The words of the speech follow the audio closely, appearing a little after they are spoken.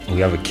We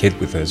have a kid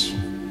with us. Her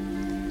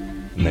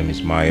name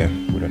is Maya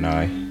with an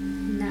I.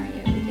 Naya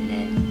with an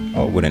N.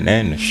 Oh, with an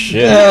N.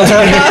 Shit.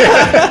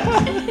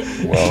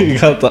 Well, You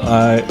got the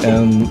I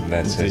and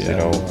that says it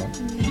all.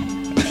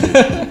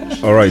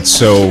 All right,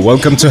 so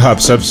welcome to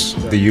Hubsubs,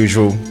 the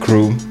usual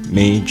crew,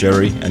 me,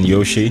 Jerry, and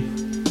Yoshi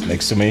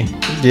next to me.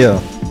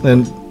 Yeah,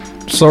 and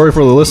sorry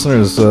for the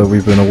listeners.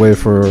 We've been away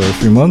for a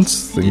few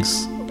months. I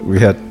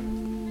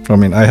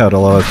had a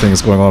lot of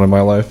things going on in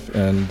my life,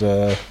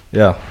 and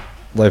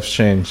life's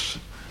changed.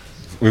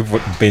 We've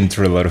been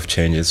through a lot of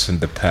changes in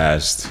the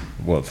past,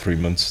 3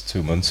 months,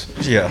 2 months,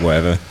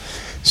 whatever.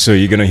 So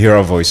you're going to hear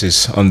our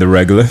voices on the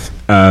regular.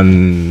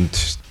 And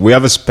we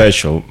have a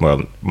special,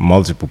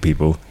 multiple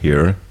people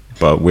here,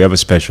 but we have a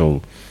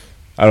special,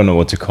 I don't know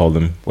what to call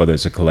them, whether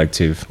it's a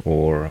collective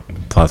or a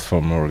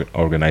platform or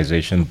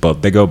organization,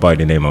 but they go by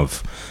the name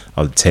of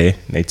Alte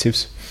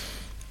Natives.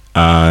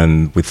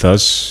 And with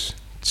us,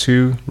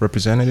 2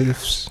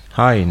 representatives.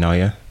 Hi,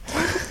 Naya.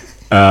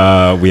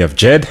 We have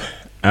Jed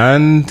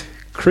and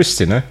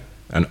Christina,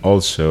 and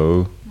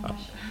also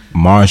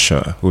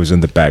Marsha, who's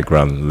in the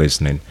background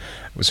listening.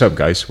 What's up,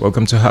 guys?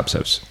 Welcome to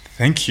Hubsubs.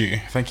 Thank you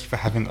for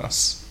having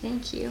us.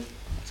 Thank you.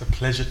 It's a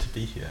pleasure to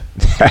be here.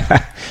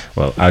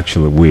 Well,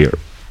 actually, we're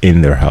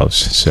in their house,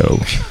 so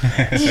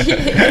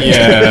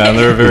Yeah,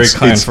 they're very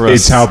kind for us.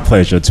 It's our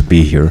pleasure to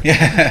be here.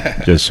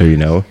 Just so you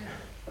know.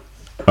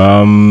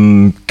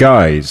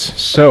 Guys,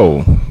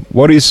 so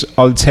what is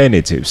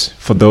Alternatives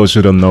for those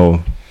who don't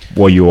know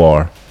what you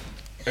are?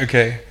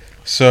 Okay,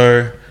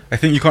 so I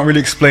think you can't really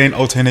explain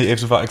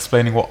alternatives without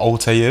explaining what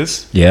Alte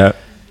is. Yeah.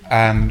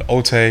 And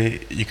Alte,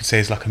 you could say,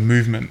 is like a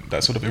movement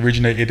that sort of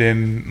originated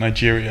in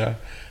Nigeria,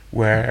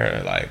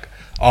 where like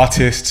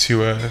artists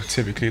who are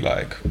typically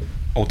like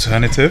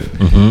alternative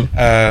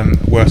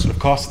were sort of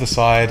cast to the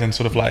side and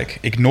sort of like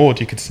ignored,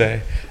 you could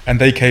say. And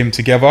they came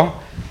together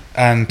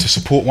and to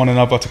support one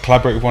another, to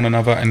collaborate with one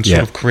another, and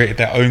sort of created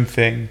their own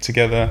thing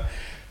together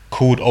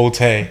called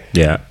Alte.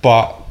 Yeah.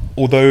 But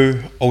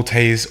although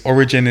Alte's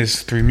origin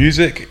is through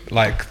music,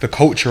 like the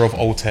culture of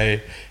Alte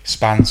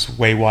spans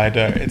way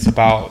wider. It's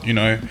about,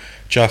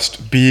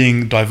 just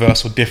being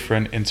diverse or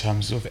different in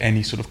terms of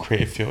any sort of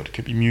creative field. It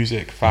could be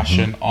music,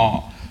 fashion,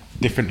 art,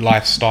 different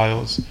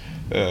lifestyles,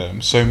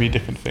 so many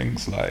different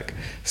things.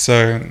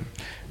 So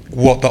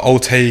what the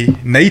Alte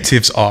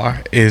natives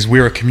are is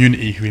we're a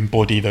community who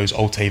embody those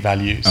Alte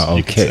values,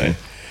 you could say.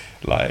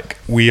 Like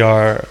we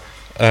are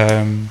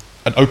an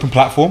open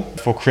platform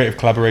for creative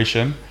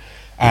collaboration.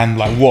 And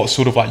like what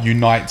sort of like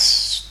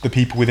unites the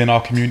people within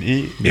our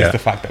community is the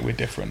fact that we're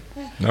different.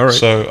 All right.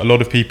 So a lot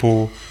of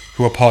people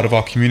who are part of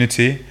our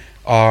community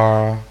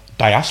are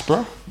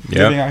diaspora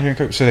living out here in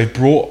Copenhagen. So they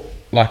brought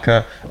like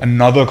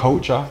another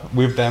culture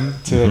with them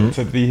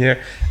to be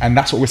here. And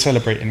that's what we're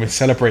celebrating. We're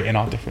celebrating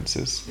our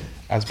differences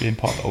as being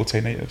part of the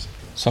Alte natives.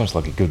 Sounds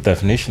like a good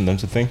definition,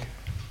 don't you think?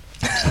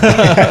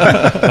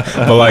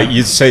 But like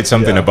you said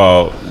something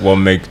about what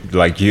makes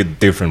like you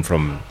different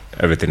from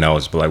everything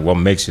else, but like what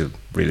makes you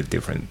really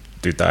different,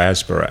 the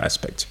diaspora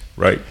aspect,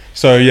 right?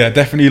 So yeah,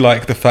 definitely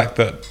like the fact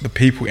that the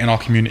people in our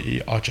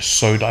community are just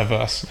so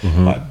diverse.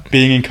 Like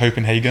being in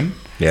Copenhagen,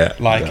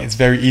 it's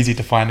very easy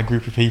to find a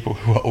group of people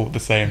who are all the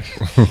same.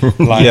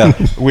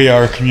 We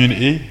are a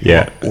community who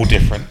are all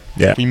different.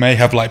 We may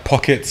have like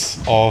pockets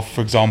of,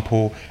 for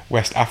example,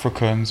 West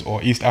Africans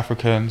or East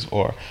Africans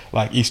or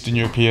like Eastern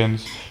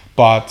Europeans,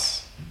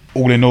 but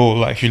all in all,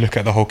 like if you look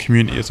at the whole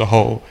community as a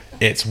whole,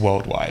 it's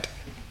worldwide.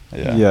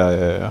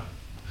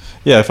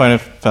 Yeah, I find it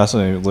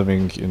fascinating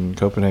living in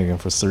Copenhagen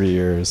for 3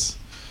 years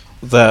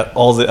that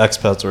all the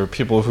expats or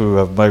people who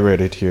have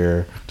migrated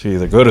here to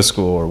either go to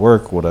school or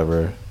work,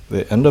 whatever,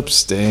 they end up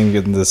staying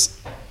in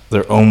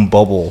their own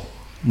bubble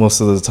most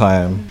of the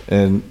time.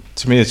 And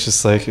to me, it's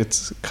just like,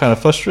 it's kind of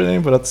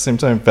frustrating, but at the same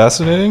time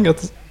fascinating at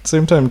the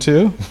same time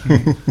too.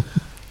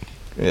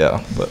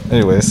 But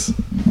anyways.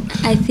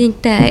 I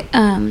think that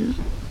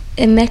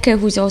Emeka,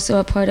 who's also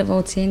a part of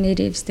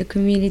Alternatives, the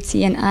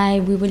community, and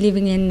we were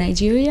living in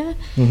Nigeria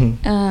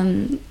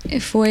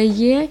for a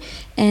year.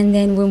 And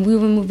then when we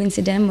were moving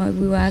to Denmark,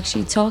 we were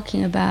actually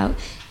talking about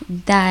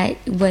that,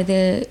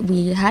 whether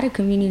we had a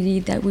community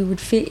that we would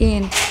fit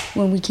in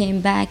when we came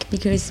back,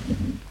 because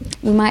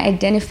we might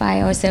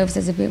identify ourselves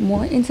as a bit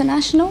more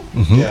international.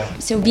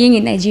 So being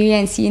in Nigeria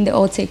and seeing the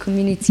Alte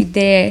community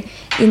there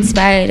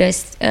inspired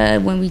us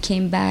when we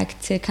came back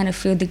to kind of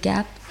fill the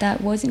gap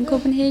that was in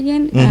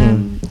Copenhagen,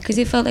 because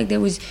it felt like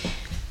there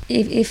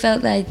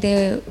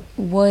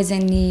was a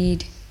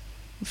need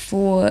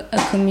for a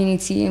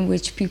community in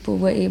which people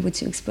were able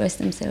to express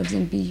themselves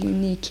and be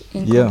unique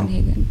in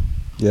Copenhagen.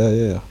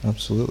 Yeah,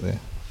 absolutely.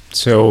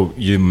 So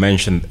you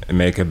mentioned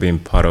Emeka being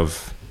part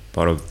of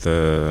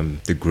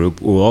the group.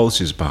 Who else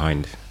is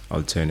behind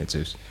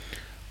Alternatives?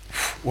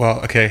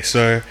 Well, okay,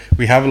 so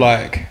we have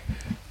the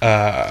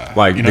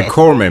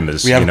core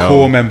members. We have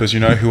core members,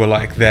 who are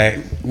like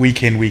there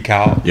week in, week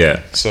out.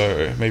 Yeah.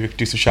 So maybe we could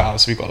do some shout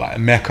outs. We've got like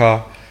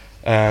Emeka,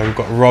 we've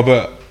got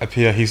Robert up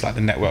here, he's like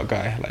the network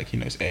guy, like he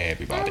knows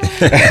everybody.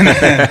 And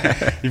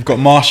then you've got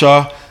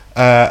Marsha,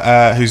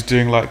 who's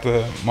doing like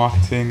the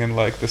marketing and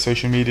like the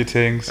social media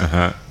things.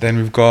 Then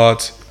we've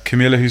got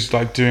Camilla, who's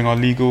like doing our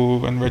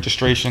legal and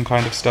registration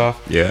kind of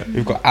stuff. Yeah.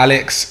 We've got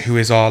Alex, who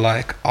is our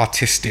like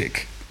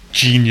artistic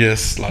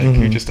genius, like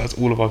who just does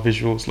all of our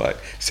visuals, like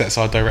sets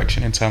our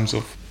direction in terms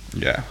of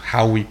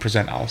how we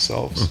present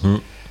ourselves.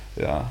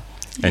 Yeah.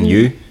 And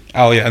you?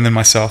 Oh yeah, and then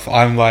myself.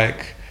 I'm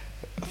like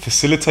a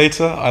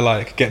facilitator. I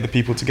like get the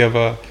people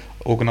together,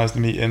 organize the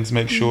meetings,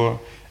 make sure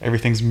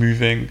everything's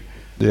moving.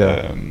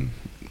 Yeah.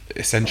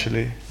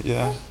 Essentially,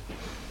 yeah.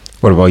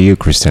 What about you,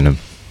 Christina?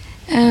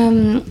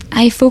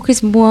 I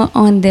focus more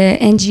on the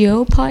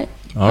NGO part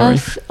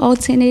of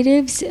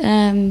Alternatives,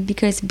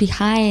 because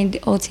behind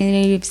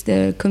Alternatives,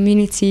 the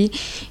community,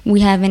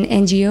 we have an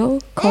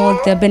NGO called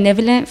the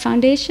Benevolent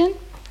Foundation,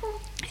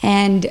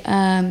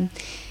 and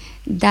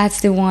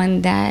that's the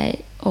one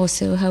that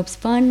also helps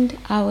fund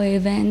our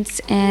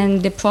events,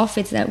 and the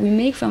profits that we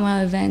make from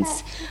our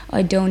events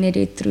are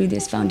donated through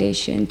this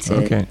foundation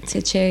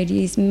to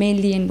charities,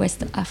 mainly in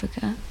West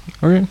Africa.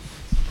 Okay.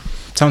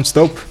 Sounds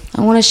dope.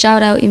 I want to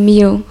shout out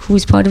Emil,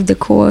 who's part of the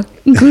core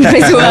group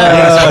as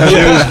well.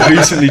 He's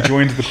recently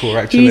joined the core,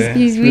 actually.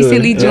 He's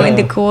recently joined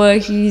the core.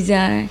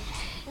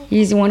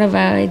 He's one of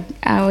our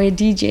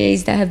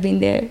DJs that have been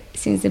there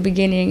since the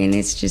beginning, and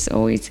it's just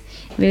always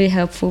very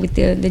helpful with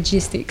the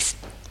logistics.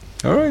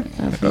 All right.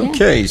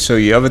 Okay. So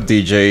you have a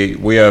DJ.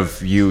 We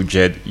have you,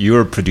 Jed.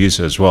 You're a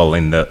producer as well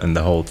in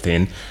the whole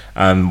thing.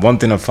 And one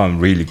thing I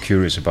found really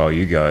curious about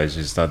you guys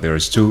is that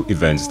there's 2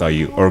 events that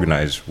you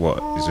organize.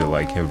 What is it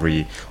like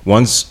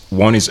one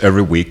is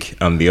every week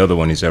and the other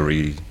one is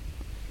every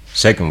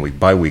second week,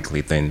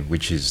 bi-weekly thing,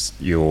 which is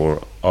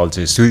your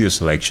Alte studio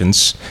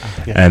selections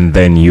and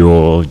then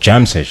your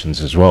jam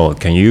sessions as well.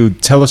 Can you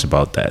tell us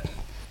about that?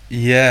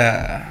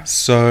 Yeah.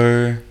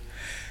 So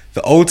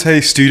the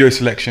Alte studio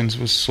selections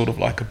was sort of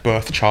like a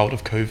birth child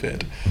of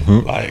COVID.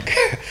 Like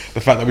the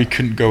fact that we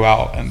couldn't go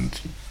out and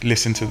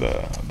listen to the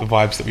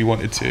vibes that we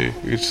wanted to,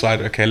 we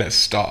decided, okay, let's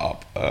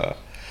start up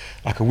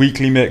like a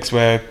weekly mix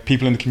where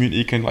people in the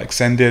community can like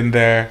send in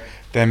their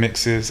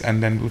mixes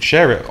and then we'll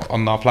share it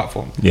on our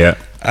platform. Yeah.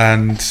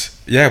 And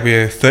yeah,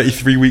 we're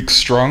 33 weeks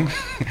strong.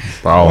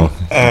 Wow,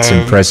 that's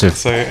impressive.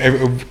 So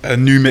a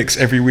new mix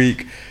every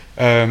week,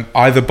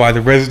 either by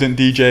the resident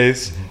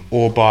DJs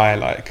or by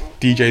like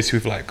DJs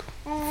who've like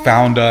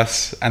found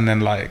us and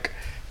then like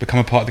become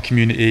a part of the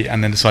community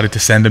and then decided to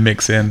send a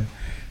mix in.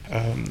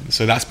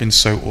 So that's been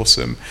so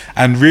awesome.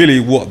 And really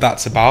what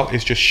that's about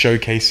is just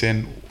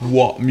showcasing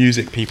what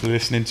music people are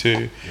listening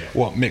to,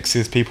 what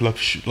mixes people are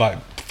like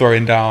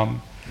throwing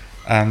down,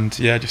 and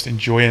just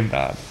enjoying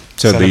that.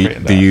 So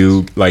do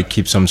you like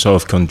keep some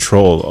sort of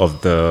control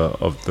of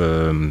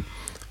the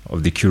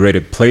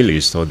curated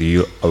playlist, or do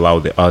you allow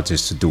the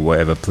artist to do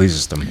whatever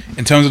pleases them?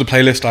 In terms of the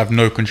playlist, I have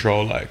no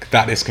control. Like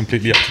that is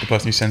completely up to the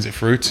person who sends it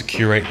through to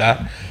curate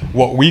that.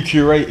 What we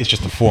curate is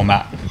just the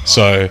format.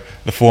 So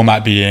the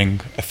format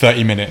being a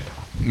 30-minute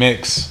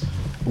mix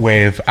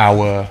with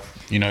our,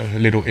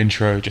 little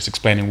intro, just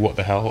explaining what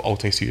the hell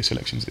Alte Studio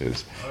Selections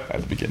is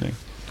at the beginning.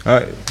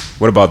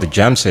 What about the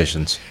jam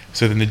sessions?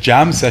 So then the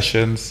jam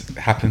sessions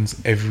happens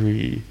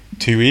every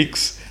 2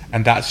 weeks,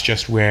 and that's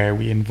just where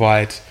we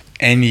invite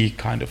any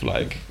kind of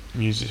like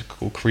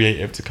musical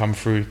creative to come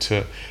through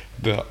to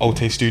the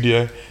Alte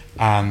studio,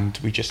 and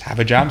we just have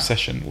a jam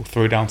session. We'll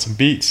throw down some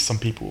beats, some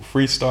people will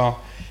freestyle,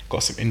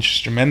 got some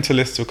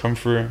instrumentalists who'll come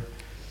through.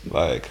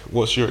 Like,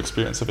 what's your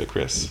experience of it,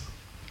 Chris?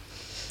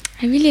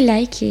 I really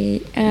like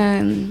it.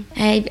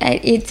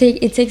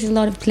 It takes a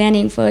lot of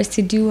planning for us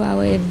to do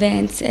our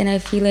events, and I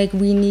feel like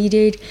we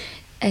needed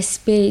a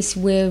space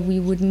where we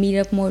would meet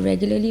up more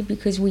regularly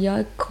because we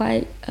are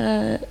quite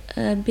a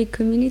big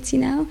community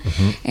now.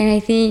 And I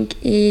think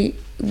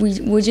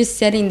we're just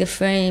setting the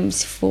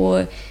frames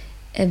for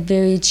a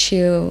very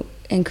chill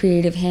and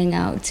creative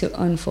hangout to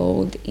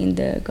unfold in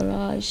the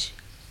garage.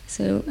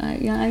 So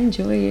I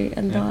enjoy it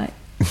a lot.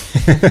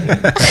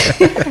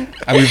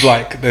 And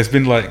there's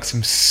been like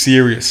some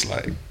serious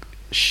like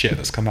shit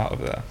that's come out of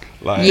there.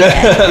 Like,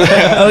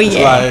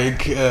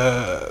 like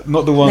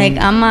not the one like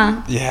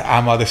Amma. Yeah,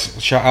 Amma. This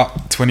shout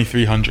out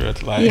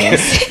 2300. Like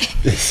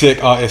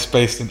sick artist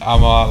based in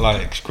Amma.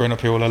 Like she's grown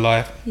up here all her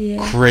life.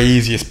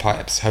 Craziest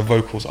pipes. Her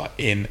vocals are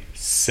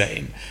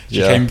insane.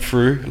 She came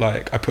through.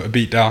 Like I put a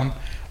beat down.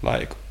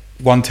 Like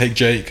one take,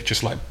 Jake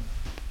just like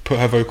put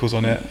her vocals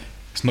on it.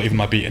 It's not even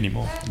my beat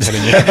anymore, I'm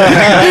telling you.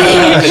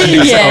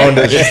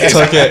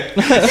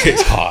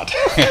 It's hard.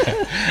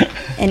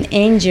 An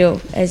Angel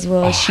as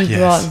well. She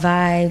brought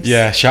vibes.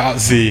 Yeah, shout out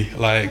Z.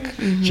 Like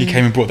she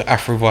came and brought the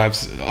Afro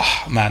vibes.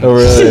 Oh man. Oh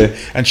really?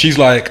 And she's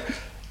like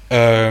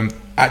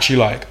actually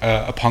like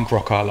a punk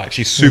rocker. Like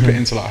she's super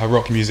into like her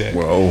rock music.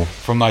 Whoa.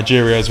 From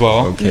Nigeria as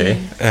well. Okay.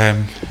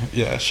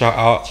 Yeah, shout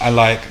out. And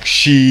like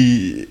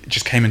she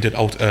just came and did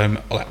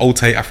like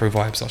Alte Afro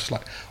vibes. I was just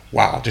like,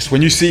 wow. Just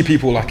when you see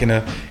people like in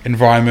an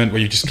environment where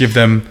you just give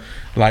them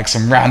like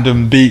some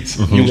random beats,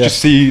 you'll just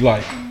see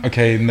like,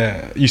 okay,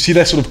 you see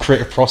their sort of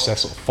creative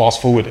process sort of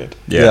fast forwarded.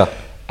 Yeah.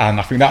 And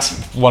I think that's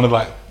one of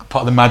like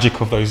part of the magic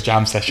of those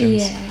jam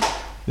sessions.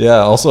 Yeah.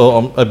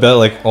 Also, I bet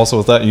like also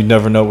with that, you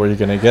never know where you're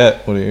gonna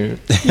get when you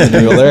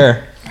go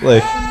there,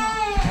 like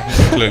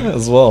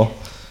as well.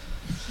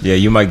 Yeah,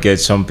 you might get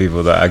some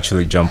people that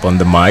actually jump on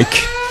the mic,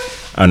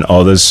 and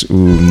others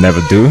who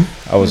never do.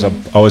 I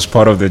was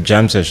part of the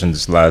jam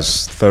sessions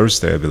last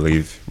Thursday, I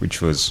believe,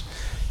 it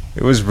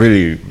was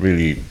really,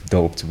 really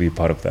dope to be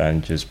part of that,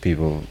 and just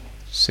people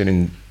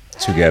sitting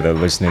together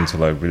listening to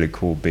like really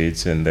cool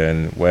beats, and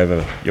then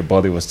whatever your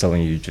body was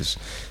telling you, just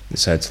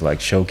decide to like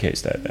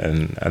showcase that.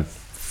 And I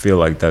feel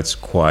like that's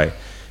quite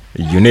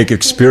a unique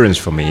experience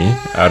for me.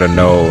 I don't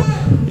know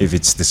if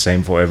it's the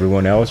same for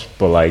everyone else,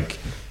 but like,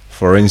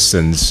 for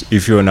instance,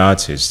 if you're an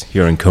artist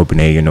here in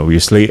Copenhagen,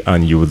 obviously,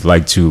 and you would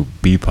like to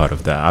be part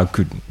of that,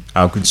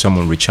 how could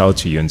someone reach out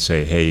to you and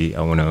say, hey,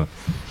 I want to,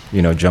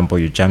 jump on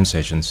your jam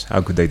sessions? How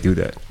could they do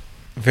that?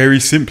 Very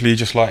simply,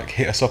 just like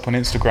hit us up on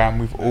Instagram.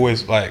 We've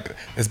always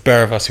there's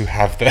bare of us who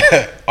have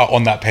are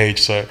on that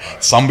page, so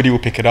somebody will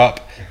pick it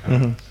up,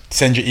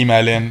 send your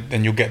email in,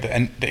 then you'll get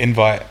the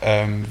invite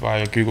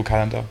via Google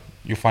Calendar.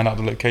 You'll find out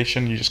the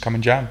location, you just come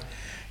and jam.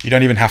 You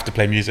don't even have to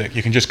play music.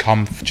 You can just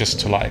come just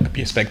to like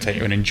be a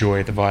spectator and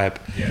enjoy the vibe.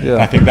 Yeah.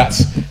 I think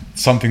that's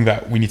something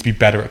that we need to be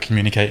better at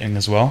communicating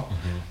as well.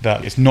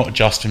 That it's not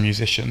just to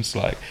musicians.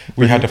 Like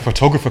we had a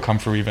photographer come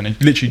through even and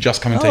literally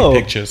just come and take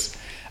pictures.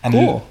 And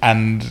cool.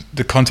 And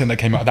the content that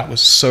came out of that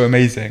was so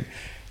amazing.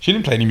 She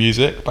didn't play any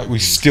music, but we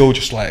still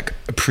just like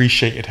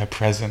appreciated her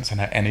presence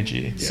and her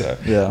energy. Yeah.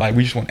 So like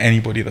we just want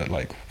anybody that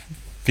like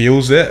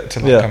feels it to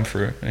like come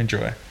through and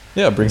enjoy.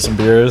 Yeah, bring some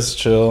beers,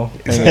 chill,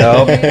 hang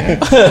out,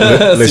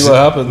 see what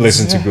happens.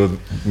 Listen to good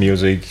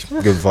music,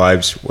 good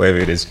vibes, whatever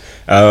it is.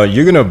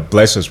 You're gonna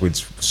bless us with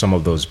some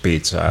of those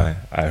beats. I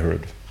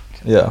heard.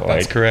 Yeah,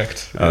 that's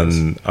correct.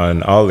 And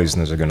our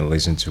listeners are gonna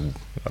listen to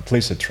at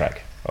least a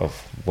track of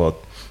what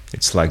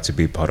it's like to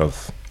be part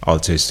of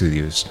Alte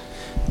Studios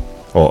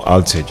or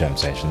Alte Jam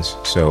Sessions.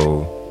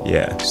 So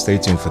yeah, stay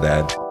tuned for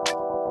that.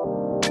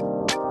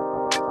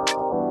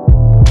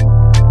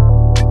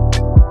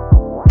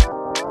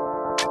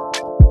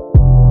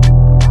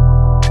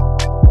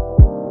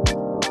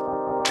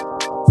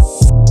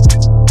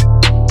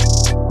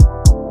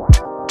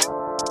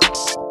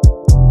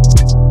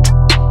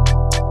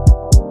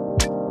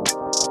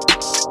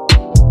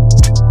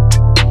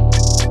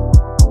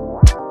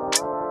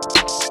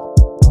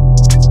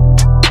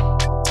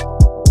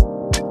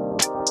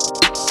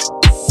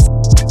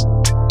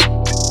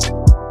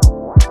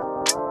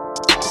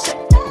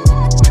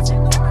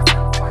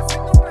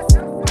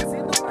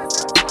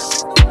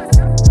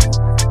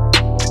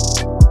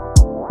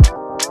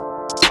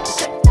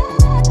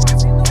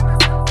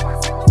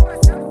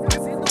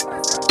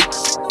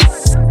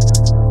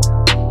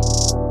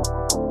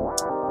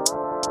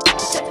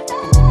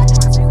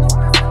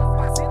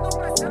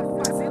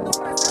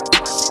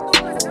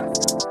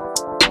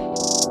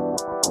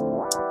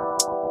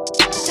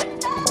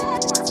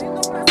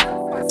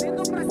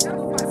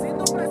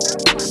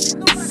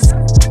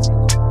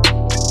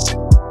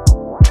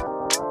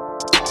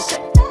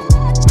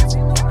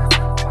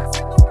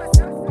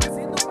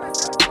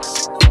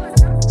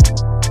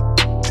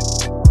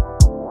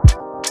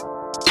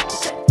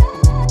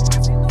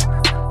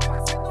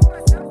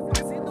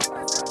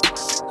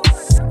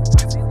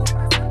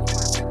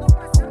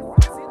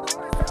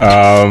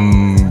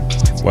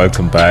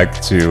 Welcome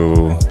back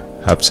to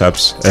Haps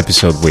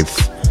episode with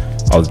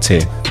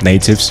Alte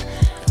natives.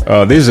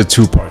 This is a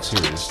two-part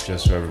series,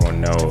 just so everyone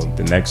know.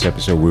 The next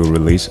episode we'll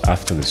release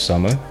after the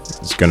summer.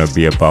 It's gonna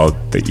be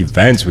about the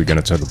events we're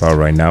gonna talk about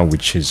right now,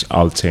 which is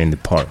Alte in the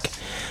Park.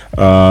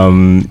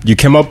 You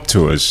came up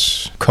to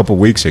us a couple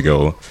weeks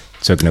ago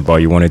talking about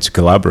you wanted to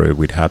collaborate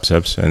with Haps,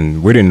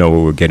 and we didn't know what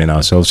we were getting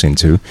ourselves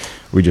into.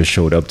 We just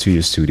showed up to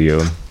your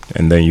studio,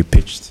 and then you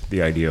pitched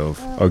the idea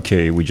of,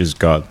 okay, we just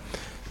got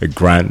a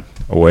grant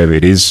or whatever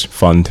it is,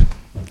 fund,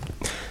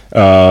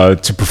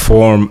 to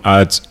perform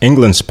at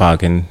England's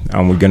Parking,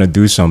 and we're gonna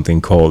do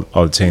something called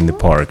Alte in the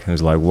Park. And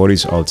it's like, what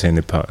is Alte in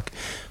the Park?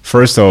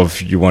 First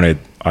off, you wanted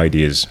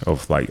ideas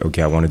of like,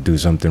 okay, I want to do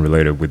something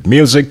related with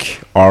music,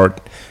 art,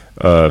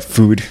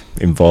 food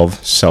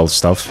involved, sell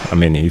stuff. I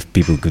mean, if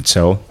people could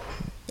sell.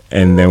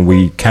 And then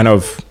we kind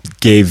of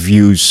gave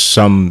you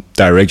some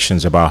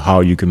directions about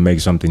how you can make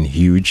something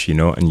huge,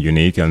 and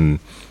unique, and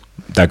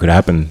that could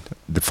happen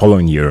the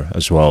following year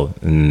as well.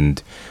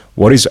 And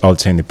what is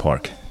Alte in the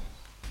Park?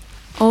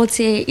 Alte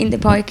in the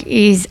Park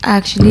is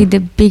actually the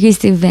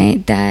biggest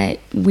event that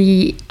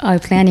we are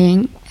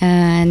planning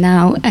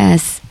now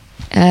as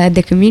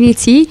the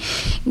community.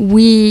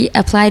 We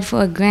applied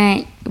for a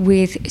grant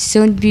with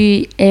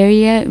Sundby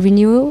Area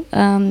Renewal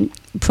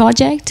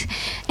project,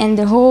 and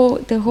the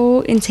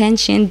whole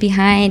intention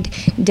behind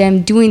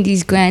them doing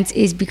these grants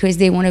is because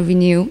they want to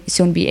renew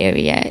Sundby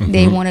area.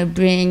 They want to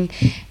bring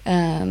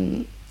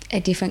a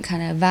different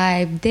kind of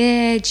vibe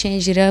there,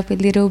 change it up a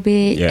little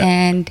bit,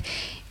 and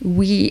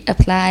we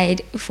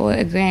applied for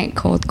a grant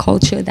called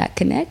Culture That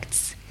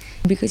Connects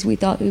because we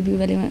thought it would be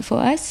relevant for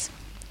us.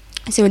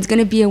 So it's going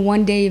to be a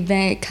one-day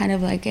event, kind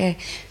of like a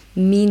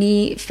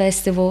mini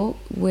festival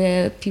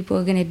where people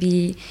are going to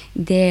be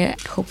there,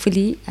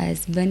 hopefully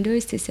as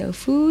vendors to sell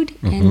food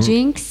and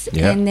drinks.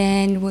 And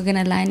then we're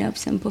going to line up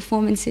some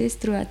performances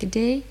throughout the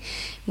day.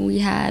 We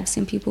have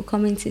some people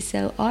coming to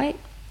sell art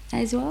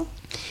as well.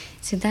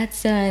 So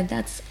that's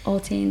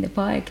Alté in the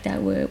Park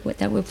that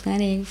we're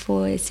planning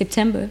for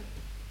September.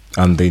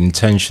 And the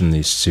intention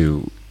is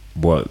to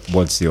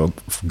what's the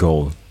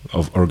goal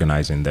of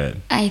organizing that?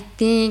 I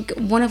think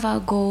one of our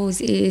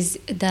goals is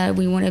that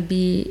we want to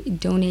be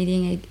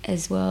donating it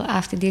as well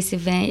after this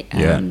event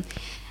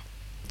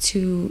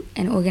to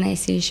an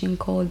organization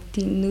called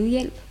Team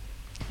Nuyel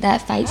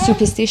that fights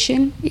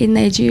superstition in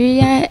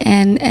Nigeria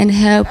and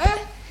help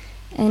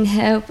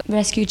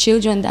rescue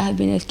children that have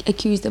been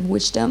accused of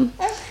witchdom.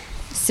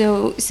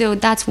 So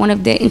that's one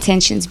of the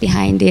intentions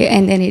behind it,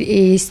 and then it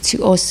is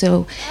to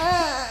also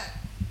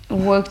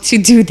work to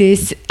do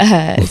this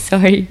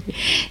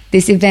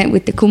this event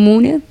with the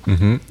Kommune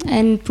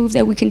and prove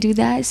that we can do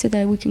that, so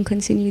that we can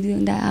continue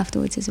doing that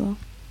afterwards as well.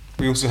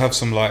 We also have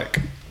some like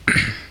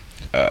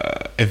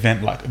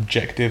event like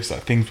objectives,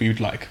 like things we would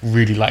like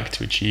really like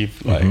to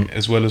achieve, like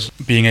as well as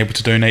being able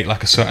to donate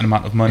like a certain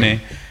amount of money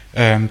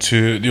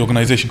to the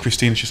organization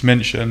Christine just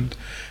mentioned.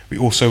 We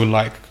also would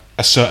like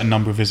a certain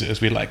number of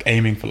visitors. We're like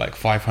aiming for like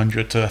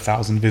 500 to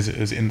 1,000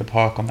 visitors in the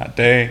park on that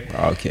day.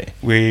 Okay.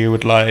 We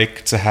would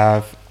like to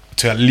have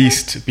to at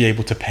least be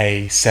able to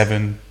pay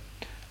 7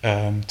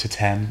 to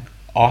 10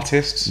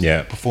 artists,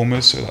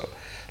 performers. So that,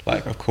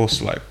 like, of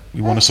course, like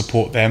we want to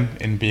support them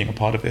in being a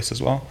part of this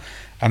as well.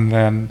 And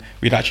then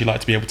we'd actually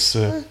like to be able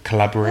to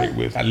collaborate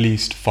with at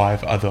least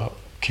 5 other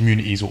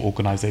communities or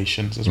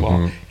organizations as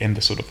well in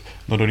the sort of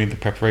not only the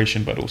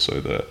preparation but also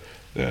the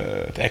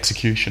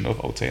execution of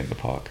Alté in the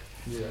Park.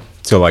 Yeah.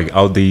 So like,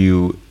 how do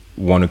you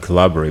want to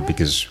collaborate?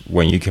 Because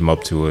when you came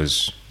up to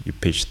us, you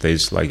pitched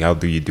this, like how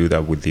do you do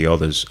that with the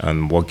others,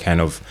 and what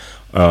kind of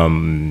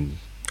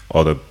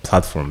other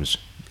platforms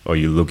are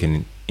you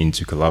looking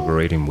into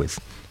collaborating with?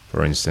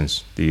 For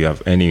instance, do you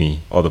have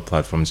any other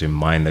platforms in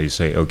mind that you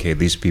say, okay,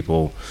 these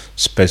people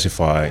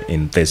specify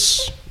in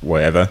this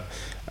whatever,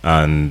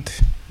 and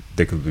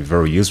they could be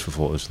very useful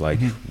for us? Like,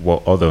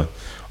 what other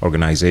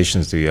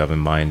organizations do you have in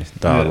mind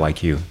that are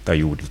like you, that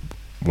you would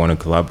want to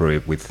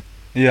collaborate with?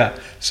 Yeah,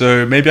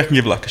 so maybe I can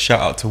give like a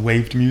shout out to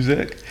Waved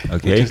Music,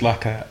 which is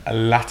like a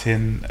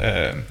Latin,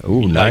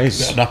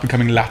 nice, like an up and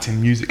coming Latin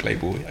music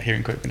label here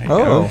in Copenhagen.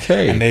 Oh,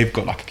 okay. And they've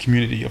got like a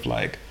community of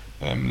like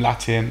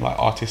Latin like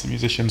artists and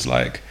musicians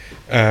like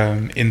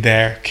in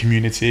their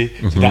community.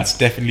 So that's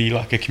definitely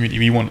like a community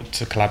we want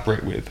to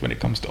collaborate with when it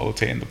comes to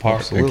Alté in the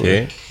Park. Absolutely.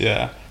 Okay.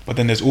 Yeah. But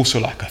then there's also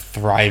like a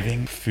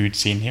thriving food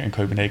scene here in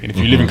Copenhagen. If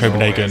you live in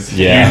Copenhagen,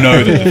 you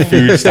know that the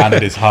food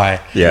standard is high.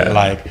 Yeah.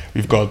 Like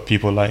we've got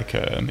people like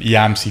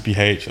Yam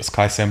CPH, that's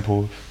Kai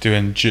Semple,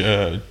 doing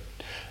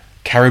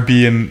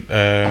Caribbean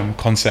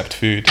concept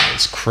food.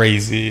 It's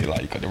crazy.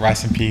 Like you've got the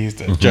rice and peas,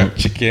 the jerk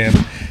chicken,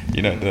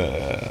 you know,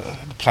 the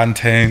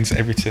plantains,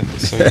 everything.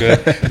 It's so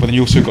good. But then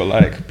you also got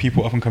like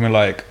people up and coming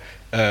like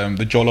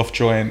the Jollof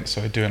joint,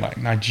 so doing like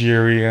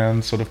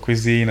Nigerian sort of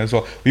cuisine as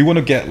well. We want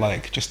to get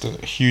like just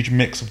a huge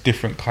mix of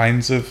different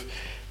kinds of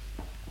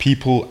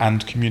people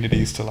and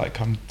communities to like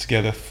come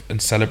together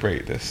and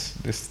celebrate this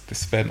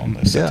event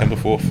on September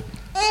 4th.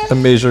 A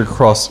major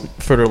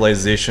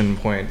cross-fertilization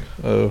point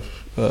of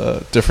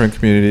different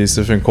communities,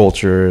 different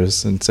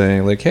cultures, and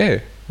saying like,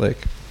 hey, like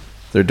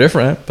they're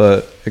different,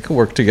 but it could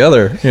work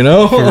together, you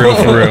know? For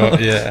real,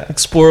 yeah.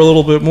 Explore a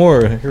little bit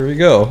more. Here we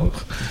go.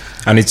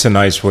 And it's a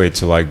nice way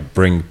to like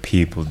bring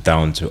people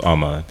down to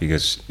Amma,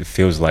 because it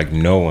feels like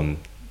no one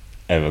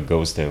ever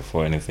goes there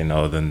for anything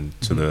other than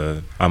to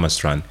the Amma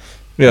Strand.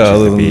 Yeah,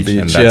 other than the beach.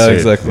 And that's it.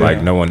 Exactly.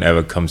 Like no one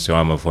ever comes to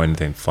Amma for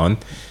anything fun.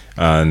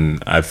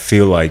 And I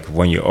feel like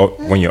when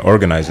you're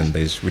organizing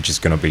this, which is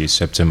gonna be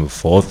September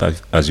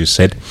 4th, as you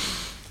said, I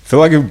feel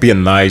like it would be a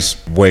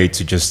nice way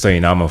to just stay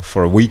in Amma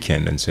for a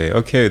weekend and say,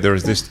 okay,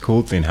 there's this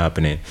cool thing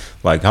happening.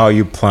 Like, how are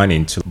you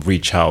planning to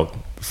reach out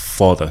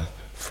further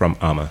from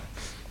Amma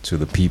to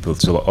the people,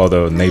 to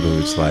other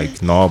neighborhoods like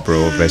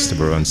Nørrebro,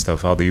 Vesterbro and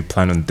stuff? How do you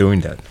plan on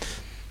doing that?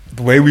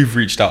 The way we've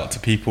reached out to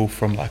people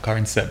from like our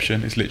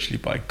inception is literally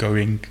by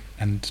going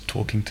and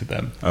talking to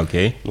them.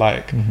 Okay.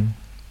 Like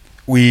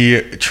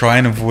we try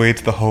and avoid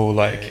the whole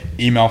like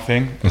email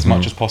thing as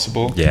much as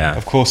possible. Yeah.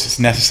 Of course, it's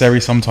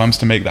necessary sometimes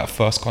to make that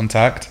first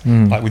contact.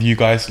 Like with you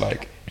guys,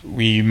 like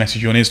we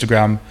message you on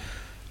Instagram,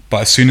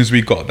 but as soon as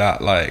we got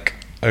that like,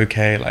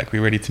 okay, like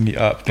we're ready to meet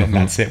up, then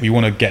that's it. We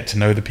want to get to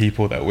know the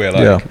people that we're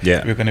like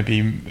we're going to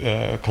be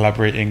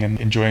collaborating and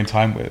enjoying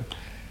time with.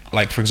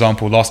 Like for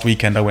example, last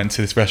weekend I went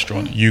to this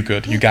restaurant,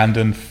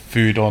 Ugandan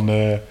food on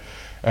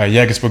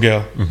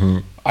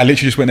Jägersborgil. I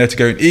literally just went there to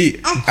go and eat,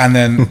 and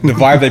then the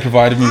vibe they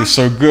provided me was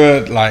so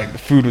good. Like the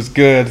food was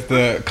good,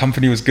 the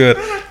company was good.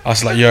 I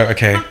was like, yo,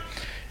 okay,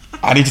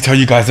 I need to tell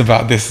you guys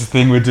about this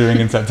thing we're doing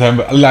in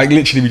September. Like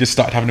literally we just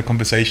started having a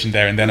conversation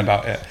there and then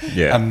about it.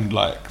 And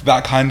like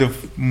that kind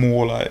of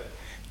more like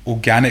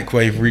organic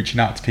way of reaching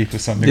out to people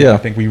is something that I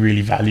think we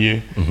really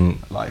value.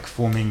 Like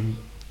forming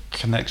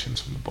connections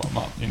from the bottom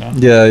up, you know?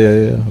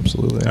 Yeah,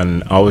 absolutely.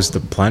 And how is the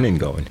planning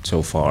going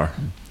so far?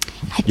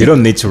 You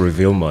don't need to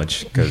reveal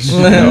much because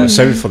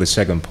save it for the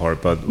second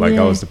part. But like,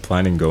 how is the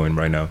planning going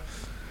right now?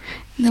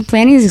 The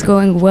planning is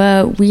going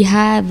well. We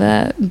have,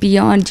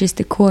 beyond just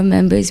the core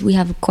members, we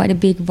have quite a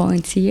big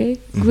volunteer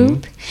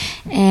group.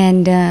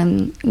 And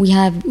we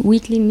have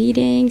weekly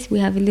meetings. We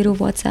have a little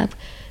WhatsApp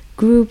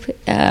group,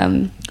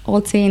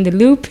 Alte in the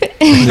Loop.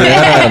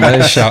 Yeah,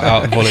 nice. Shout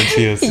out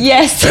volunteers.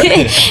 Yes,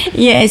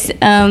 yes.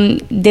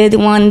 They're the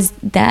ones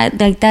that,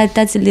 like,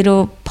 that's a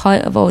little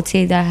part of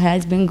Alte that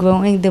has been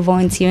growing, the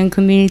volunteering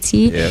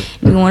community. Yeah.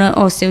 We want to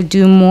also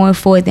do more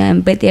for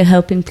them, but they're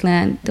helping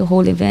plan the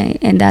whole event,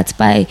 and that's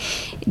by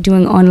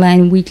doing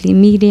online weekly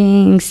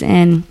meetings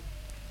and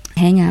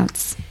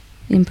hangouts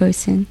in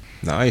person.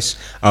 Nice.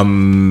 I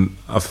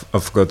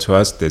forgot to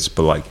ask this,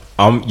 but like,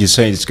 you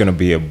say it's gonna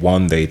be a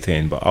 1 day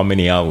thing, but how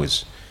many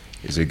hours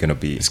is it gonna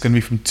be? It's gonna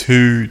be from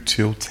 2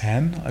 till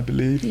 10, I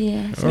believe.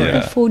 Yeah, so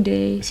a full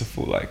day. It's a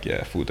full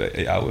full day,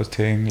 8 hours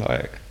thing,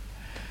 like.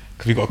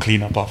 Because we got to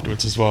clean up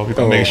afterwards as well. We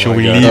got to make sure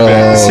we leave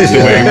it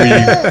the way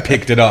we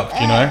picked it up,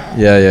 you know.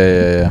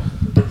 Yeah.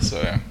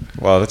 So.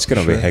 Well, that's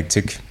gonna be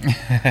hectic.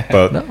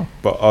 But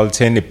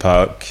Alte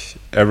Park,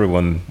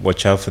 everyone,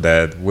 watch out for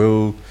that.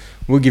 We'll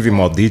give you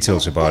more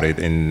details about it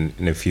in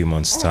a few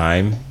months'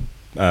 time.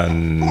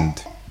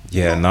 And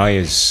yeah,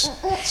 Naya's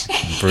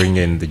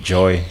bringing the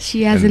joy.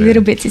 She has a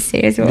little bit to say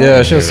as well.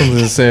 Yeah, she has something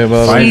to say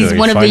about it. She's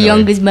one of the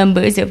youngest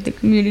members of the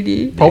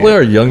community. Probably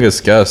our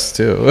youngest guest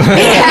too.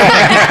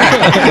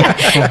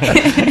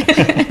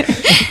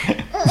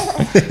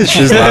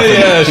 She's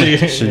laughing.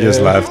 Yeah, she just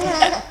laughed.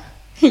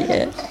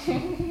 Yeah.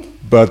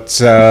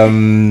 But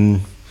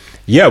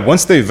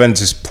once the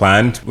event is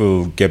planned,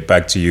 we'll get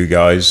back to you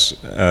guys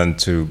and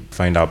to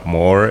find out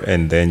more,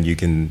 and then you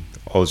can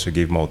also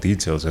give more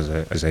details,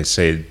 as I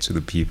said, to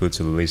the people,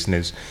 to the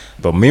listeners.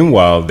 But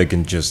meanwhile, they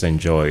can just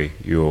enjoy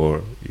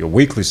your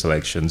weekly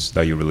selections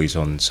that you release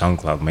on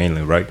SoundCloud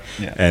mainly, right?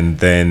 Yeah. And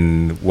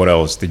then what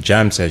else? The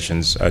jam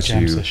sessions, as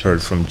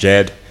heard from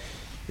Jed.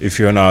 If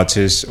you're an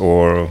artist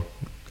or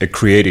a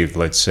creative,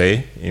 let's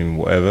say, in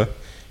whatever,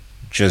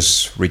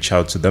 just reach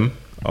out to them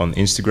on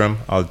Instagram,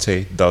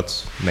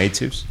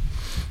 alte.natives.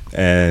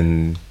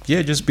 And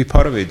yeah, just be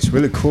part of it. It's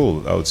really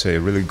cool, I would say,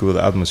 really good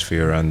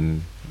atmosphere,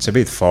 and it's a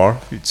bit far.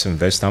 It's in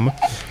Westham.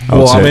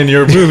 Well, I mean,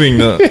 you're moving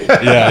now.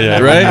 Yeah,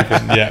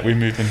 right? We're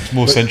moving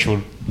more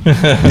central.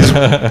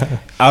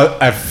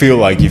 I feel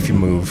like if you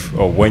move,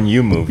 or when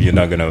you move, you're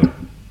not gonna.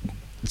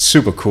 It's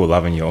super cool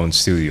having your own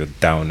studio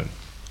down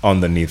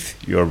underneath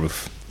your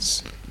roof.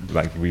 It's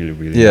like really,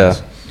 really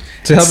nice.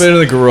 To have it in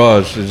the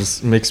garage, it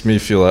just makes me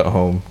feel at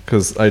home,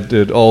 because I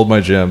did all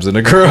my jams in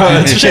a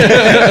garage.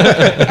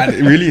 And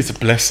it really is a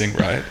blessing,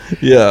 right?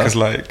 Yeah. Because,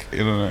 like,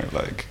 you know,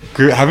 like,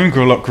 having a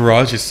grown-up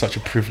garage is such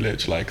a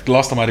privilege. Like, the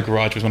last time I had a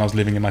garage was when I was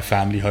living in my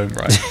family home,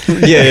 right?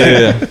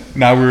 Yeah.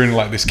 Now we're in,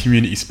 like, this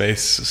community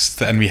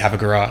space, and we have a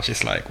garage.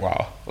 It's like,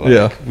 wow.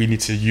 Like, we need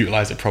to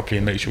utilize it properly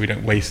and make sure we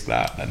don't waste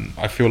that. And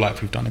I feel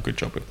like we've done a good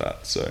job with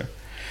that. So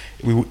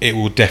it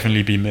will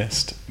definitely be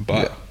missed.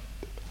 But...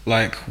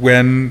 like,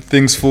 when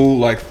things fall,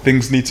 like,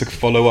 things need to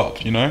follow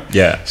up, you know?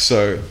 Yeah.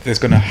 So there's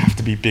going to have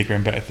to be bigger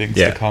and better things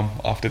to come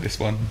after this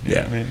one. You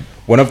know what I mean?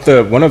 One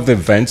of the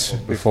events,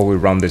 before we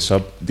round this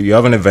up, do you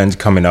have an event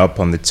coming up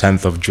on the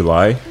 10th of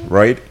July,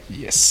 right?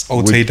 Yes.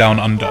 Alte Down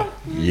Under.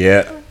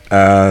 Yeah.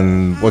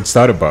 And what's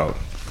that about?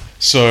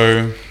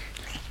 So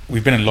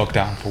we've been in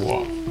lockdown for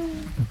what?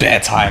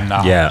 Bare time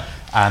now. Yeah.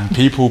 And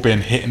people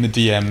been hitting the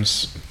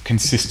DMs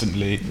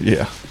consistently.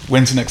 Yeah.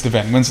 When's the next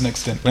event? When's the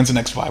next event? When's the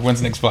next vibe? When's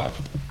the next vibe?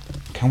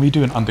 Can we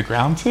do an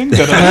underground thing?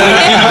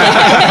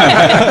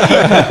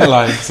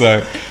 Like,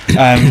 so,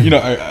 and, you know,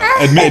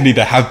 admittedly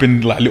there have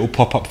been like little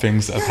pop-up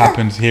things that have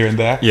happened here and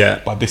there.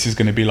 Yeah. But this is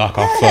going to be like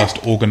our first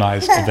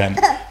organized event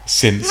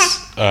since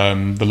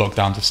the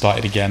lockdowns have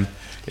started again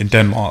in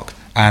Denmark.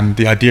 And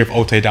the idea of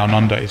Alte Down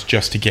Under is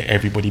just to get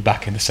everybody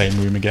back in the same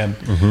room again.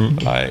 Mm-hmm.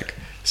 Like,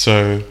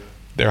 so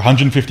there are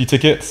 150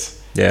 tickets.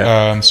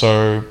 Yeah.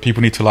 So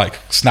people need to like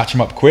snatch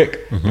them up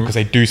quick because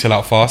they do sell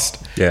out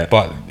fast. Yeah.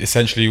 But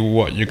essentially,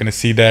 what you're going to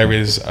see there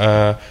is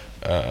a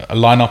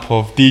lineup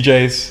of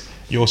DJs.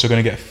 You're also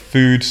going to get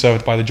food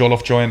served by the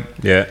Jollof joint.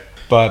 Yeah.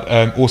 But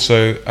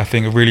also, I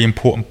think a really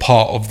important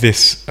part of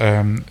this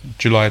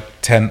July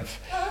 10th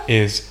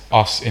is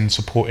us in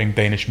supporting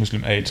Danish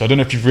Muslim Aid. So I don't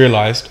know if you've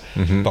realized,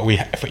 but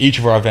for each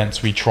of our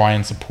events, we try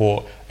and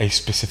support a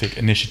specific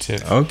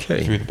initiative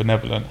through the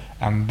Benevolent.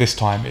 And this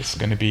time it's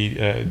going to be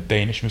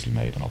Danish Muslim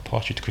Aid. And I'll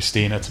pass you to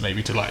Christina to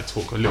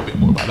talk a little bit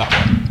more about that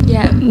one.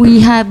 Yeah,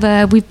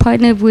 we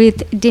partnered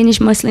with Danish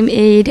Muslim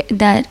Aid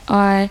that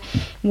are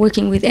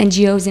working with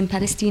NGOs in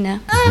Palestine.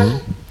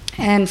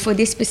 And for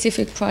this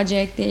specific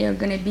project, they are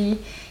going to be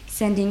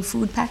sending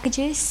food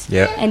packages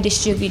and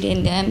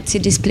distributing them to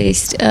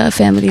displaced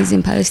families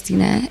in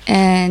Palestine.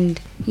 And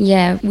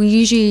yeah, we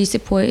usually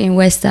support in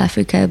West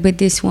Africa, but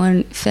this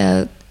one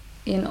felt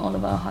in all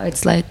of our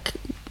hearts. Like,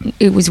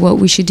 it was what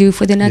we should do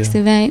for the next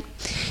event.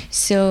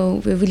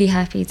 So we're really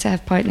happy to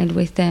have partnered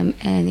with them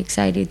and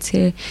excited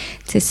to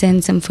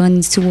send some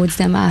funds towards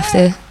them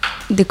after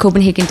the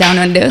Copenhagen Down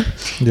Under.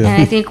 And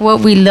I think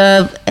what we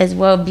love as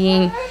well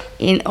being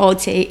in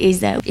Alte is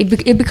that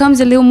it becomes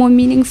a little more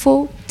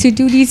meaningful to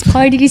do these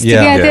parties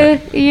together,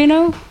 you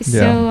know?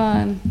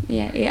 So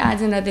it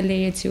adds another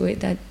layer to it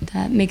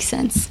that makes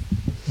sense.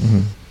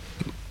 Mm-hmm.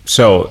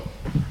 So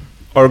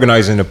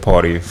organizing a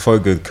party for a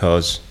good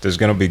cause, there's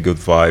going to be good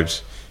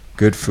vibes,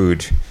 good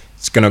food.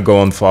 It's going to go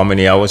on for how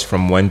many hours?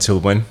 From when till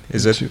when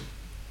is it?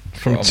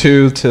 From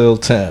 2 till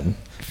 10.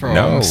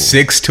 From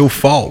 6 till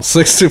 4.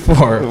 6 to 4.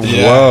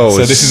 Yeah. Whoa.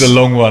 So this is a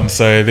long one.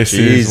 So this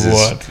is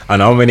what?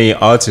 And how many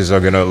artists are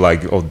going to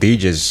or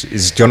DJs?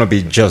 Is it going to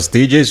be just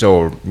DJs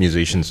or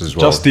musicians as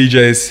well? Just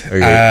DJs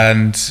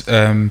and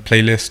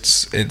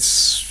playlists. It's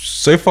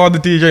so far the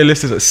DJ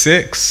list is at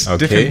 6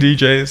 different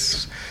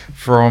DJs.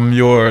 From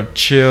your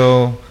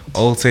chill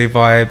Alte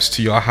vibes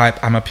to your hype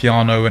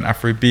Amapiano and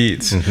Afro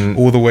beats,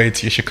 all the way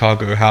to your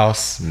Chicago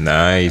house.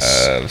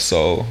 Nice.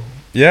 So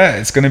yeah,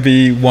 it's going to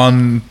be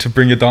one to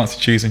bring your dance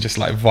shoes and just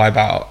like vibe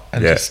out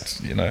and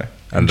just, you know,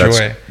 and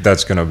enjoy.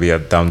 That's going to be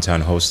at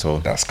Downtown Hostel.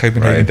 That's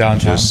Copenhagen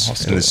Downtown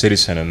Hostel. In the city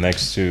center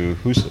next to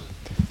Huset.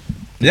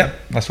 Yeah,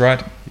 that's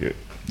right. Yeah.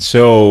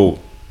 So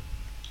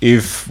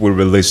if we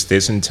release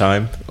this in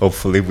time,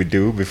 hopefully we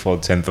do before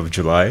 10th of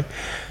July,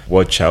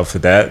 watch out for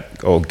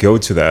that, or go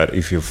to that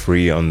if you're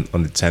free on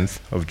the 10th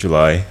of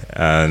July.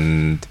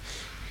 And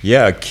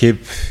yeah,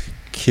 keep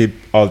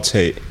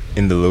Alte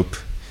in the loop.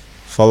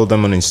 Follow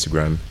them on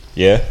Instagram.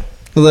 Yeah.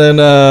 And then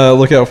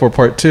look out for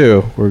part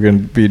 2. We're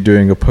going to be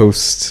doing a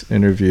post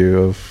interview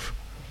of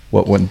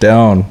what went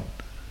down.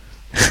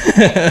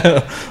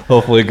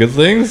 Hopefully good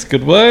things,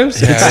 good vibes,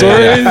 good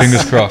stories.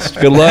 Fingers crossed.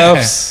 Good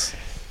laughs.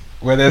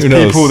 Where there's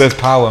people, there's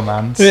power,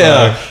 man.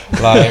 So,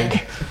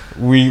 like,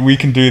 we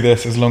can do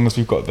this as long as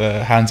we've got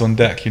the hands on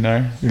deck, you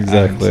know?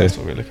 Exactly. And that's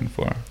what we're looking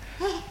for.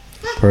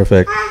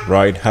 Perfect.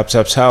 Right. Haps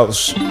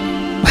house.